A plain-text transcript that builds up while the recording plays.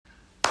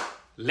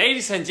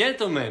Ladies and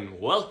gentlemen,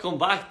 welcome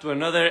back to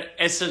another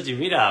SLG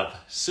Meetup.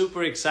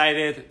 Super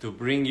excited to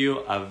bring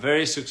you a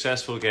very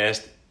successful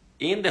guest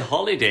in the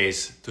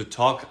holidays to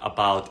talk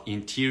about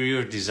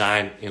interior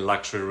design in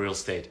luxury real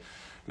estate.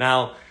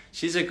 Now,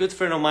 she's a good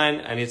friend of mine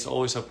and it's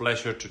always a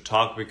pleasure to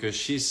talk because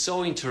she's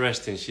so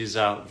interesting. She's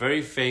a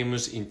very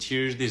famous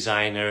interior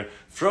designer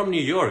from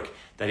New York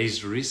that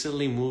is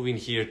recently moving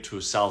here to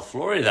South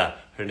Florida.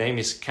 Her name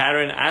is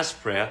Karen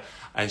Asprea,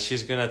 and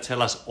she's gonna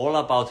tell us all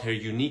about her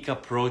unique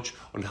approach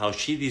on how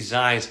she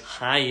designs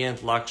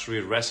high-end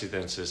luxury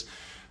residences,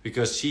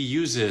 because she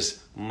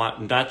uses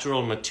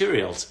natural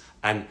materials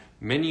and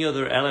many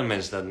other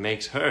elements that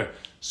makes her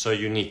so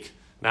unique.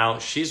 Now,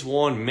 she's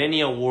won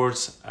many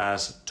awards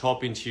as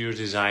top interior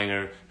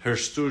designer. Her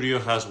studio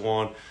has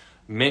won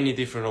many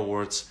different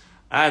awards.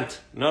 And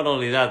not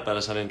only that, but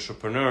as an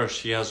entrepreneur,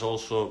 she has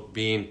also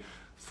been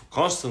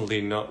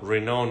constantly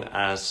renowned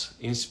as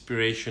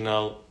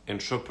Inspirational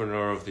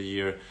Entrepreneur of the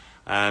Year.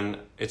 And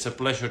it's a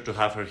pleasure to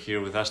have her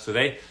here with us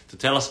today to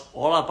tell us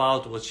all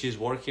about what she's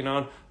working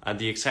on and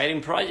the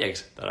exciting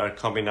projects that are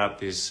coming up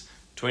this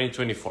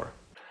 2024.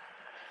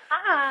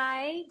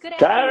 Hi, good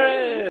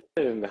afternoon.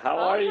 Karen, how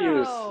are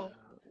you?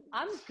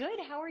 I'm good.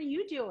 How are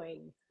you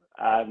doing?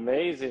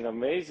 Amazing,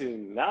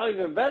 amazing. Now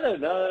even better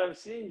now that I'm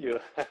seeing you.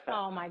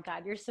 Oh my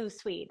God, you're so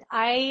sweet.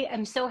 I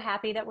am so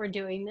happy that we're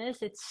doing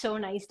this. It's so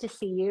nice to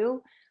see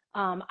you.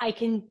 I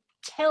can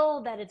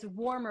tell that it's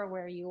warmer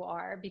where you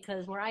are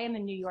because where I am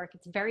in New York,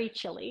 it's very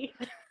chilly.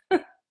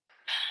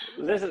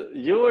 Listen,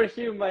 you were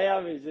here in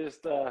Miami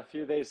just a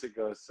few days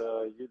ago,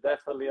 so you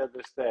definitely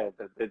understand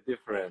the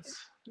difference.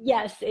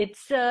 Yes,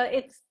 it's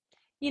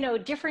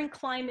different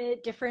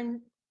climate,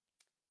 different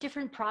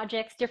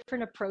projects,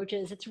 different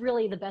approaches. It's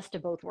really the best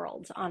of both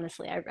worlds,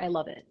 honestly. I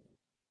love it.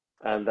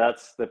 And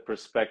that's the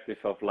perspective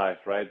of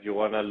life, right? You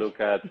want to look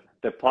at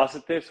the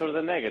positives or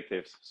the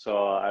negatives.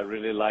 So I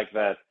really like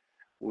that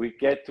we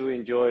get to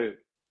enjoy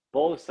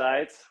both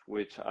sides,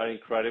 which are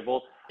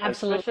incredible,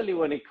 Absolutely. especially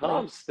when it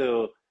comes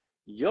to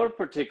your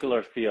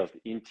particular field,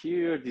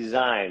 interior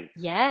design. I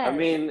Yes.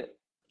 mean,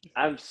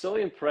 I'm so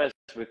impressed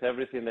with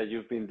everything that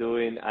you've been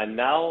doing. And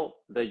now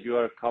that you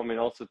are coming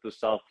also to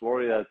South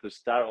Florida to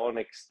start on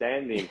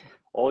extending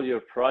all your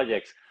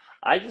projects,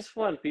 I just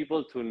want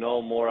people to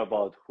know more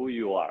about who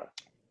you are.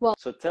 Well,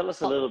 So tell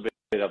us a little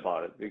bit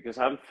about it because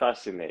I'm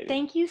fascinated.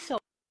 thank you so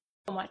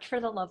much for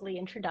the lovely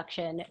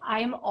introduction.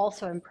 I am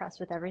also impressed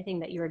with everything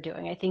that you're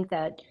doing. I think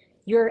that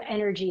your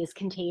energy is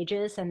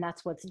contagious, and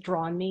that's what's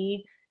drawn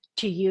me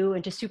to you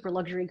and to Super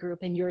Luxury Group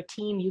and your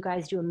team. You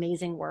guys do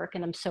amazing work,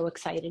 and I'm so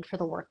excited for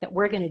the work that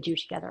we're going to do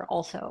together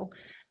also.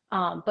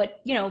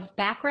 But,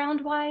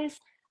 background wise,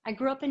 I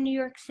grew up in New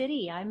York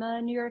City. I'm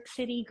a New York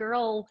City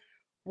girl,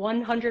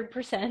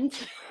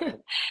 100%.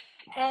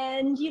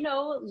 And,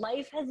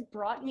 life has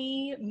brought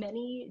me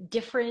many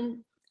different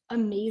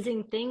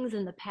amazing things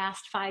in the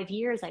past 5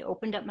 years. I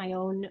opened up my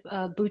own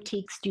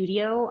boutique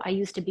studio. I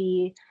used to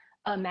be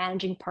a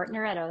managing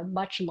partner at a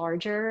much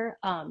larger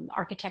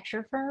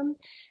architecture firm.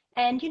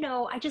 And,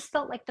 I just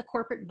felt like the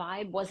corporate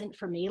vibe wasn't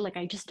for me.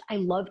 I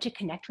love to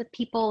connect with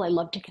people. I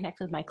love to connect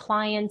with my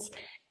clients.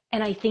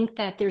 And I think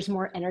that there's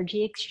more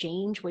energy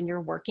exchange when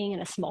you're working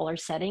in a smaller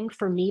setting.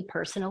 For me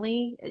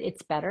personally,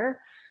 it's better.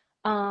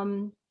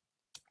 Um,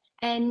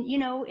 and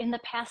in the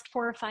past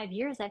 4 or 5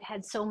 years, I've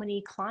had so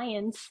many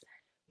clients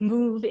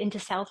move into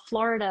South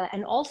Florida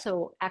and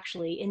also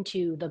actually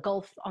into the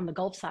Gulf, on the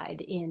Gulf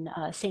side in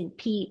St.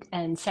 Pete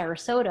and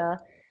Sarasota.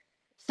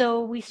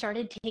 So we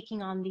started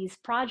taking on these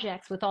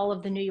projects with all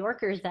of the New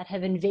Yorkers that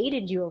have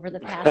invaded you over the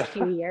past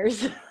few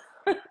years.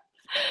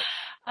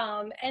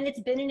 And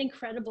it's been an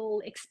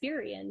incredible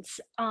experience.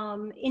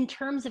 In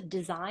terms of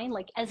design,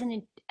 like as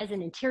an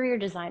interior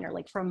designer,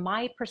 like from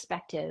my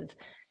perspective,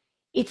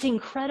 it's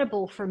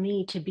incredible for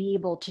me to be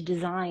able to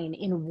design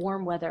in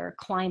warm weather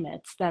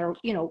climates that are,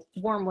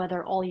 warm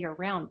weather all year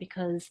round,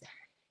 because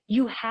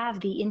you have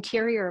the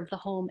interior of the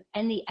home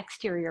and the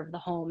exterior of the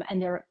home,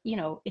 and they're,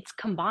 it's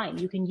combined.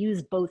 You can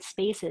use both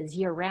spaces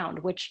year round,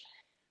 which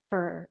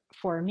for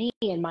me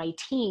and my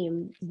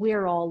team,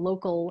 we're all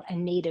local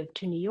and native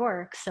to New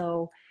York.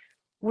 So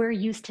we're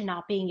used to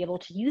not being able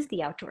to use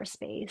the outdoor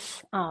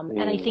space.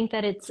 And I think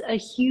that it's a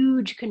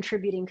huge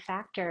contributing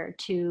factor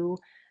to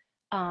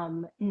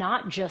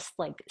not just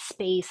like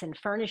space and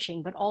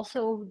furnishing, but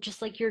also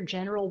just like your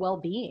general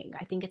well-being.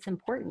 I think it's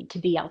important to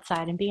be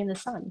outside and be in the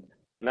sun.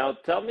 Now,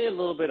 tell me a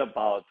little bit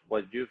about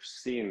what you've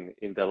seen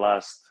in the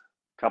last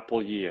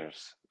couple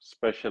years,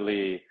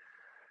 especially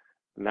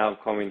now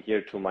coming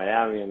here to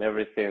Miami and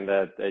everything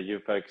that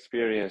you've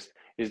experienced.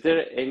 Is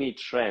there any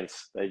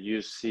trends that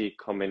you see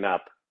coming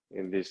up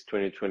in this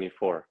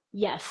 2024?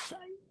 Yes,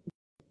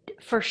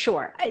 for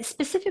sure.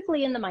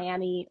 Specifically in the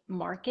Miami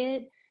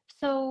market.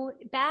 So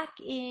back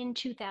in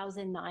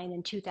 2009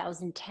 and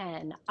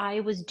 2010, I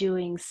was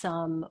doing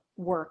some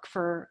work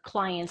for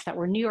clients that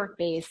were New York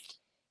based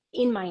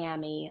in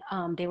Miami.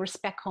 They were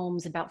spec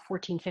homes about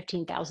 14,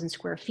 15,000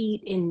 square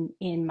feet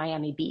in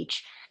Miami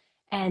Beach.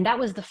 And that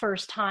was the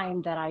first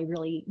time that I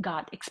really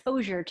got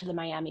exposure to the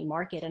Miami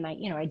market. And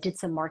I did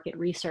some market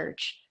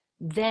research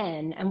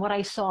then. And what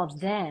I saw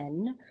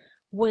then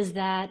was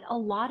that a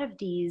lot of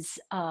these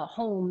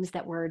homes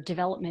that were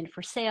development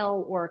for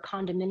sale or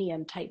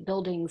condominium type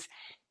buildings,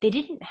 they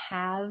didn't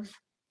have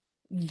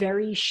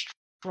very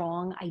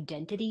strong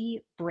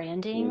identity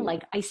branding. Mm,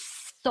 Like I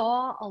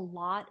saw a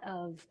lot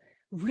of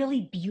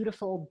really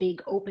beautiful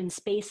big open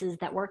spaces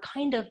that were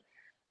kind of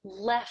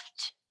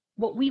left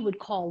what we would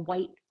call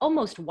white,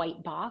 almost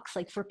white box,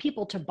 like for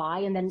people to buy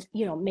and then,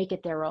 make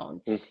it their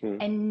own. mhm.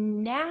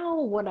 And now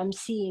what I'm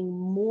seeing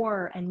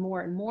more and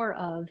more and more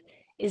of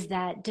is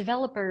that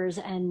developers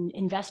and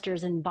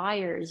investors and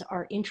buyers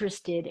are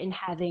interested in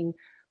having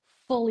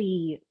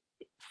fully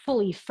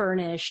fully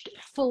furnished,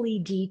 fully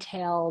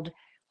detailed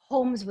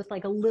homes with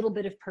like a little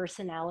bit of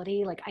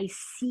personality. Like I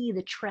see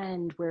the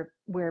trend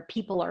where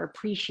people are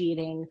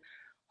appreciating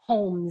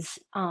homes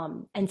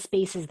and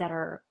spaces that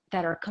are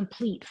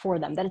complete for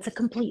them, that it's a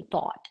complete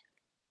thought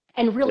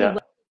and really Yeah.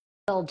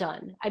 well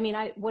done. I mean,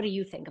 what do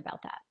you think about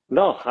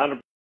No,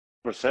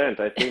 100%.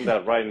 I think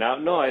that right now,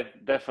 no, I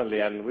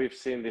definitely, and we've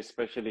seen this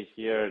especially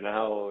here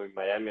now in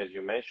Miami, as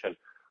you mentioned,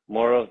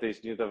 more of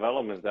these new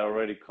developments that are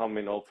already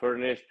coming all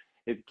furnished.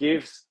 It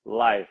gives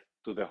life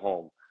to the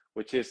home,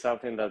 which is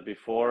something that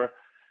before,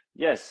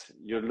 yes,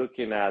 you're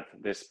looking at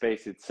the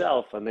space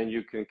itself, and then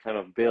you can kind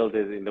of build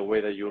it in the way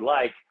that you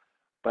like.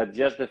 But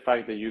just the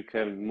fact that you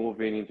can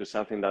move in into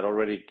something that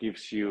already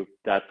gives you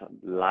that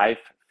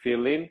life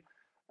feeling.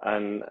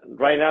 And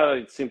right now,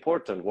 it's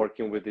important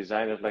working with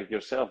designers like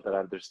yourself that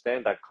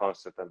understand that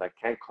concept and that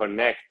can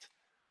connect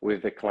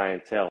with the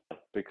clientele.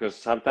 Because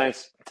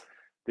sometimes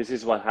this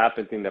is what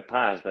happened in the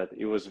past, that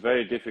it was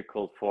very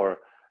difficult for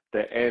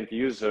the end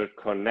user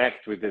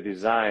connect with the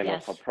design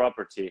of a Yes,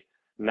 property.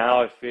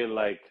 Now I feel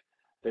like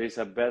there is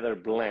a better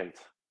blend.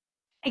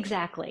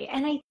 exactly.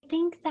 And I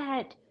think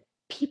that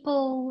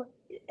people,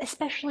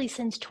 especially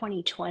since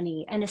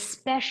 2020, and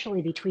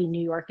especially between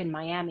New York and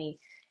Miami,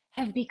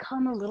 have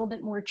become a little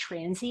bit more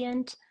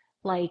transient.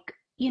 Like,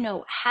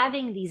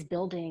 having these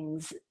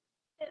buildings,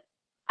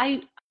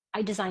 I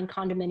I design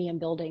condominium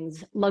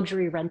buildings,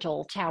 luxury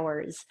rental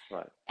towers,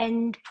 Right.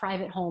 and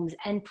private homes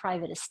and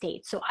private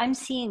estates. So I'm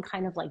seeing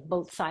kind of like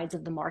both sides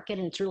of the market,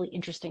 and it's really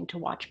interesting to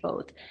watch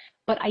both.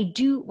 But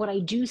what I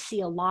do see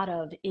a lot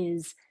of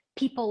is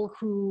people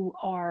who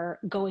are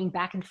going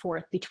back and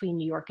forth between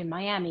New York and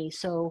Miami.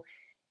 So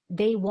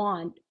they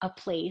want a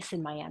place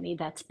in Miami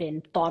that's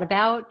been thought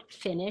about,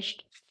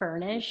 finished, Mhm.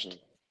 furnished,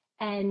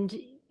 and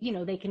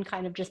they can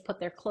kind of just put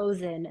their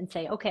clothes in and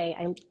say, okay,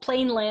 I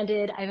plane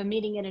landed, I have a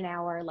meeting in an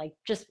hour, like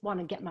just want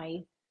to get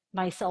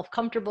myself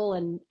comfortable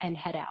and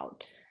head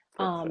out. Perfect.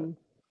 Um,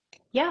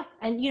 yeah,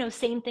 and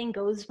same thing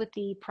goes with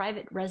the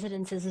private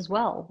residences as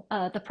well.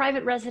 The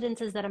private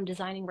residences that I'm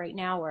designing right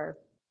now are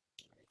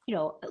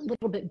a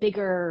little bit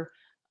bigger,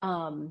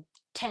 um,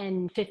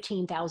 10,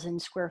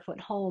 15,000 square foot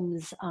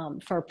homes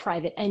for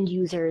private end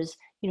users,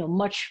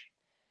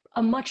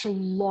 a much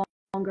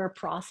longer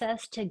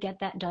process to get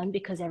that done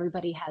because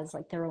everybody has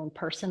like their own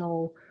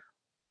personal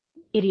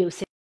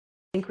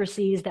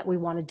idiosyncrasies that we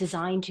want to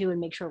design to and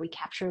make sure we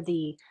capture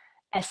the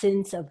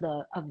essence of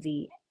the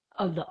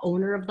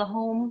owner of the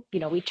home.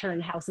 We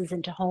turn houses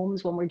into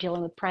homes when we're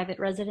dealing with private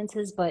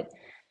residences, but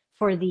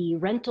for the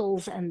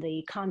rentals and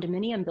the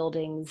condominium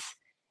buildings,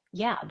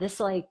 yeah, this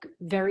like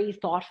very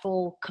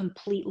thoughtful,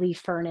 completely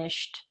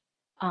furnished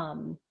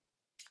um,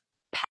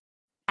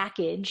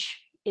 package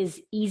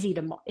is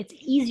it's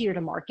easier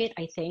to market,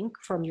 I think,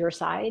 from your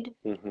side.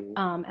 Mhm.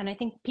 And I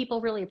think people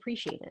really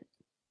appreciate it.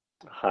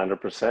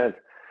 100%.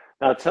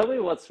 Now, tell me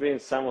what's been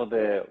some of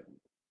the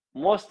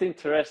most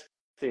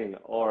interesting,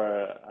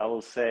 or I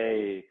will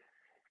say,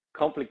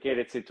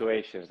 complicated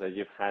situations that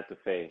you've had to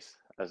face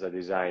as a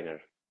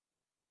designer.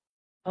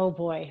 Oh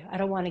boy, I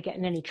don't want to get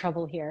in any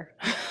trouble here.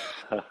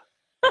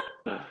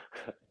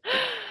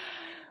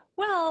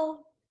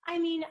 Well, I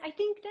mean, I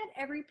think that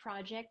every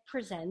project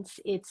presents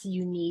its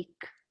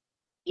unique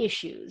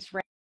issues,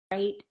 right?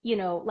 Right?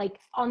 Like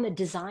on the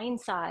design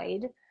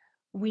side,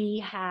 we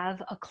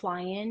have a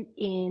client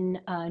in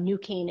New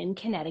Canaan,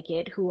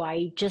 Connecticut, who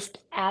I just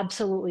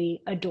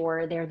absolutely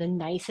adore. They're the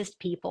nicest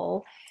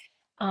people.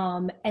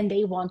 And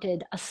they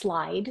wanted a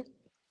slide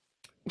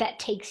that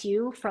takes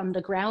you from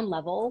the ground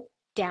level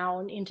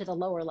down into the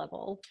lower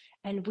level.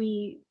 And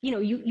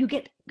you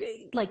get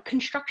like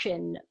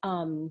construction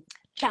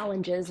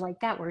challenges like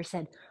that where I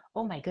said,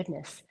 oh my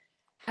goodness,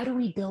 how do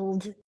we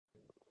build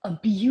a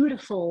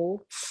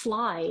beautiful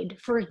slide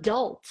for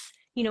adults?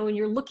 When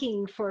you're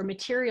looking for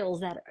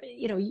materials that,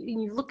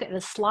 you look at a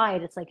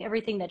slide, it's like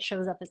everything that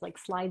shows up is like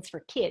slides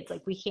for kids.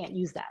 Like we can't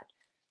use that.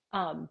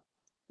 Um,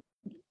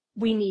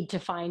 we need to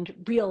find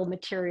real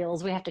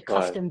materials. We have to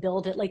Right. custom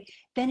build it. Like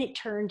then it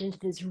turned into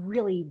this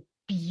really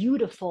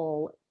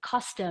beautiful,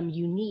 custom,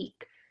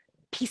 unique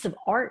piece of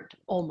art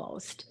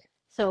almost.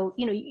 So,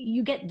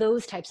 you get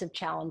those types of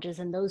challenges,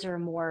 and those are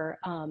more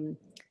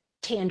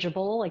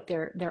tangible, like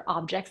they're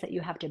objects that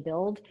you have to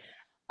build.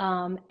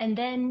 And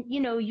then,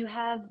 you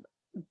have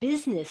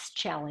business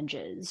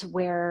challenges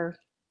where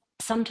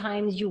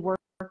sometimes you work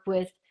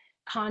with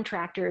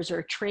contractors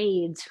or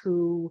trades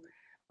who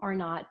are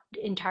not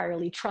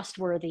entirely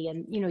trustworthy,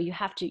 and you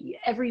have to,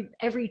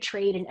 every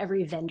trade and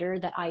every vendor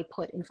that I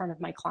put in front of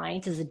my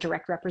clients is a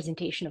direct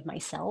representation of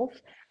myself.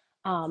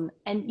 And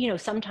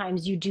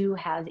sometimes you do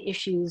have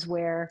issues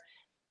where,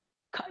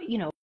 you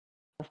know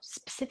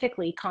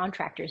specifically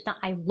contractors. Now,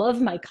 I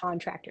love my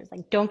contractors.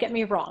 Like, don't get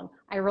me wrong.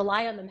 I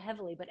rely on them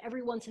heavily, but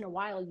every once in a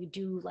while you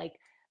do like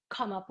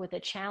come up with a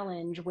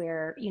challenge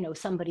where,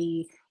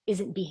 somebody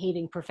isn't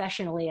behaving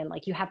professionally and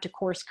like you have to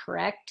course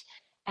correct.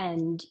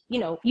 And,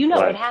 it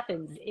Right.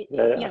 happens.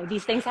 Yeah.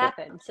 These things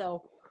happen.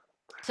 So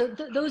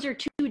those are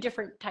two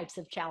different types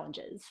of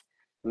challenges.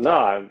 No,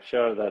 I'm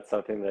sure that's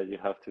something that you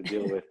have to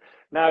deal with.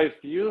 Now,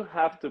 if you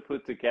have to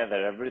put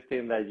together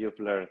everything that you've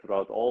learned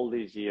throughout all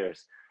these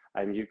years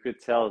and you could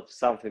tell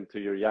something to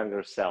your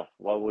younger self,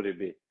 what would it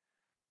be?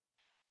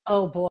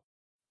 Oh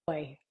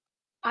boy.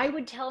 I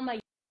would tell my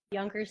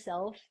younger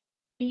self,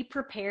 be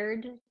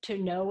prepared to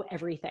know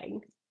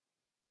everything.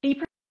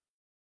 Be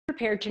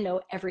prepared to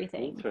know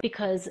everything,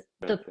 because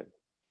the Interesting.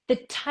 the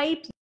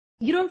type,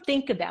 you don't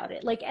think about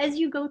it. Like, as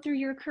you go through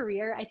your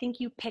career, I think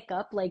you pick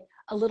up like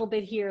a little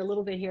bit here, a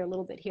little bit here, a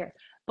little bit here.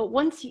 But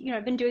once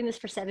I've been doing this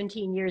for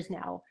 17 years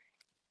now,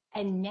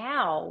 and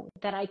now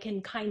that I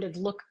can kind of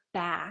look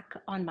back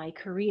on my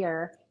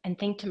career and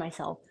think to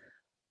myself,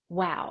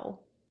 wow,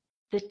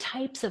 the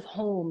types of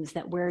homes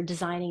that we're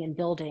designing and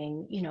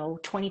building,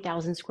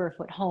 20,000 square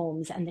foot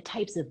homes, and the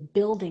types of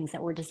buildings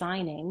that we're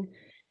designing,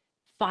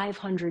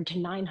 500 to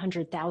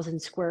 900,000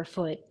 square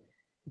foot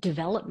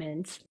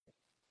developments.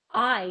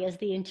 I, as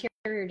the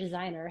interior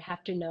designer,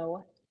 have to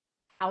know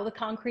how the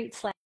concrete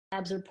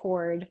slabs are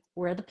poured,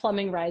 where the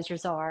plumbing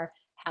risers are,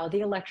 how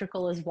the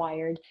electrical is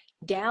wired,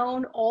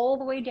 down all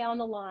the way down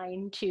the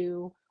line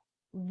to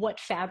what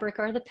fabric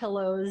are the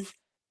pillows,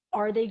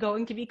 are they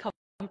going to be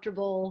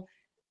comfortable,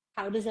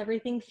 how does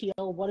everything feel,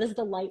 what does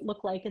the light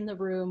look like in the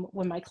room,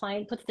 when my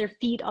client puts their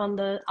feet on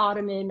the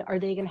ottoman, are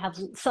they going to have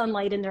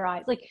sunlight in their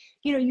eyes? Like,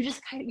 you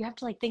just you have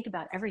to like think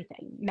about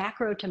everything,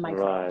 macro to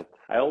micro. Right.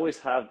 I always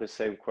have the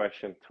same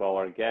question to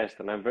our guest,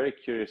 and I'm very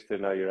curious to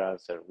know your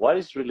answer. What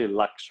is really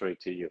luxury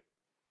to you?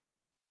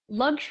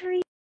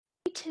 Luxury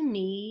to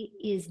me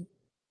is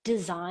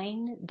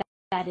design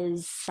that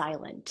is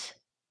silent.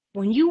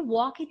 When you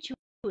walk into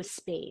a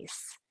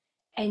space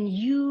and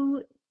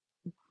your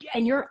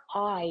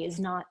eye is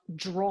not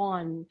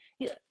drawn,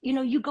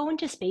 you go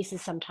into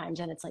spaces sometimes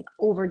and it's like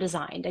over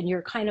designed and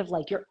you're kind of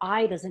like, your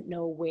eye doesn't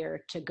know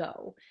where to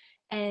go,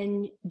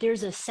 and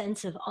there's a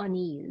sense of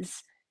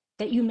unease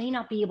that you may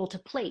not be able to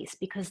place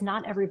because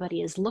not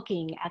everybody is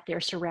looking at their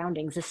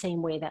surroundings the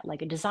same way that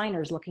like a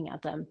designer is looking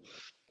at them.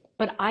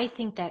 But I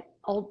think that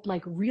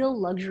like real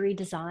luxury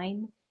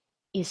design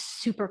is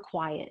super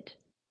quiet.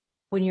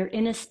 When you're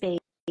in a space,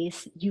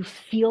 you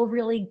feel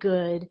really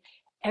good.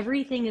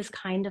 Everything is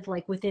kind of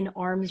like within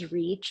arm's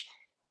reach.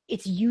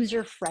 It's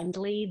user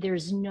friendly.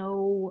 There's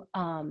nothing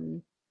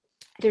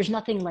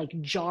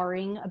like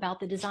jarring about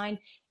the design.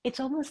 It's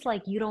almost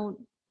like you don't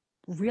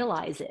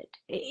realize it.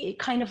 It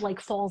kind of like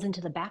falls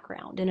into the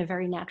background in a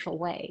very natural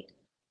way.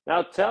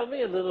 Now, tell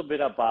me a little bit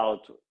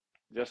about,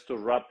 just to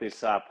wrap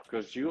this up,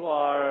 because you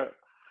are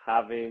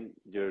having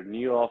your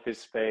new office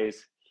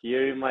space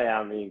here in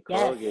Miami, in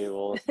Coral Yes.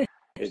 Gables.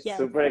 It's Yes.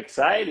 super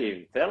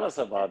exciting. Tell us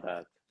about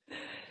that.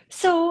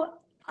 So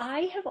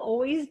I have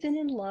always been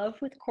in love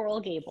with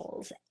Coral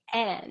Gables,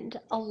 and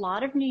a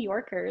lot of New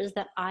Yorkers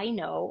that I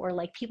know, or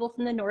like people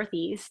from the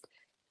Northeast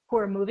who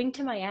are moving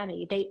to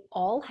Miami, they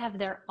all have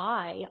their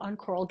eye on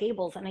Coral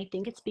Gables. And I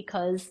think it's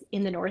because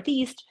in the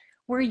Northeast,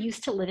 we're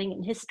used to living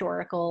in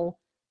historical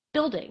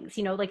buildings.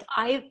 Like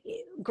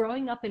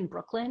growing up in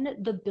Brooklyn,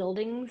 the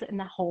buildings and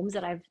the homes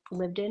that I've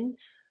lived in,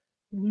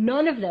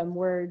 none of them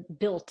were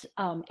built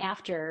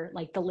after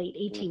like the late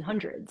Mhm.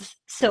 1800s.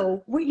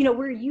 So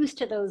we're used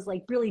to those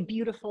like really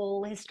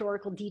beautiful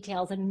historical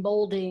details and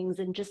moldings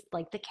and just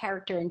like the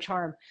character and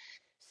charm.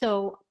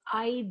 So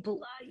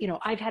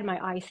I've had my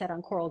eye set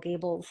on Coral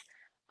Gables.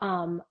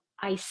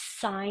 I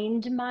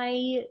signed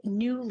my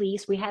new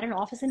lease. We had an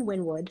office in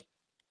Wynwood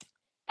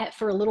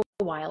for a little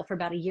while, for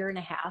about a year and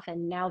a half,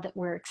 and now that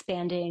we're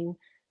expanding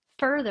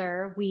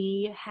further,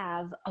 we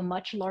have a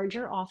much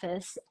larger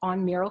office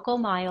on Miracle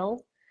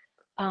Mile.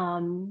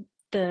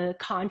 The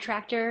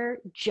contractor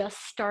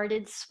just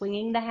started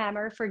swinging the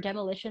hammer for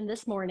demolition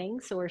this morning,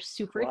 so we're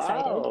super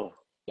excited. Wow.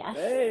 Yes.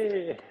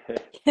 Hey,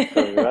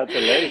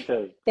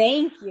 congratulations.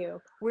 Thank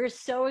you. We're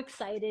so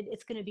excited.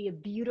 It's going to be a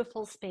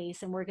beautiful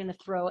space, and we're going to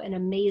throw an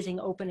amazing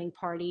opening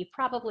party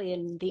probably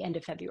in the end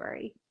of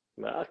February.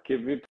 Now,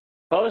 keep me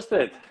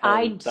posted.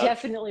 I And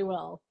definitely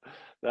will.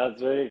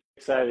 that's very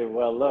exciting.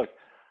 Well, look,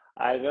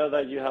 I know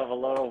that you have a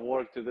lot of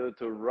work to do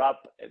to wrap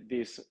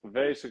this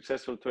very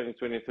successful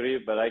 2023,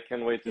 but I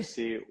can't wait to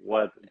see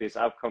what this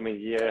upcoming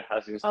year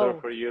has in store Oh,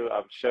 for you.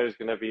 I'm sure it's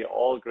going to be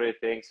all great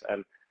things,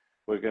 and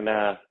we're going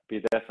to be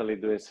definitely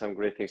doing some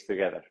great things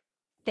together.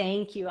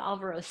 Thank you,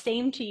 Alvaro.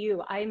 Same to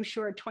you. I am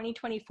sure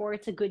 2024,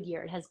 it's a good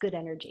year. It has good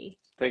energy.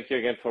 Thank you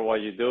again for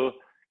what you do.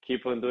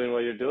 Keep on doing what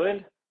you're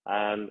doing,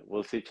 and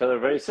we'll see each other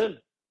very soon.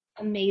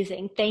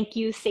 Amazing. Thank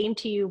you. Same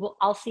to you.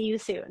 I'll see you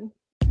soon.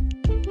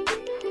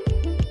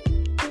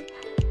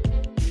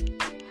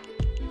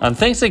 And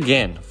thanks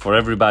again for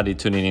everybody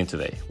tuning in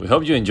today. We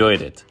hope you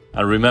enjoyed it.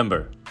 And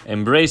remember,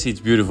 embrace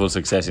each beautiful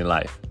success in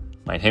life.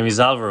 My name is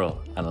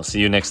Alvaro, and I'll see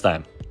you next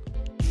time.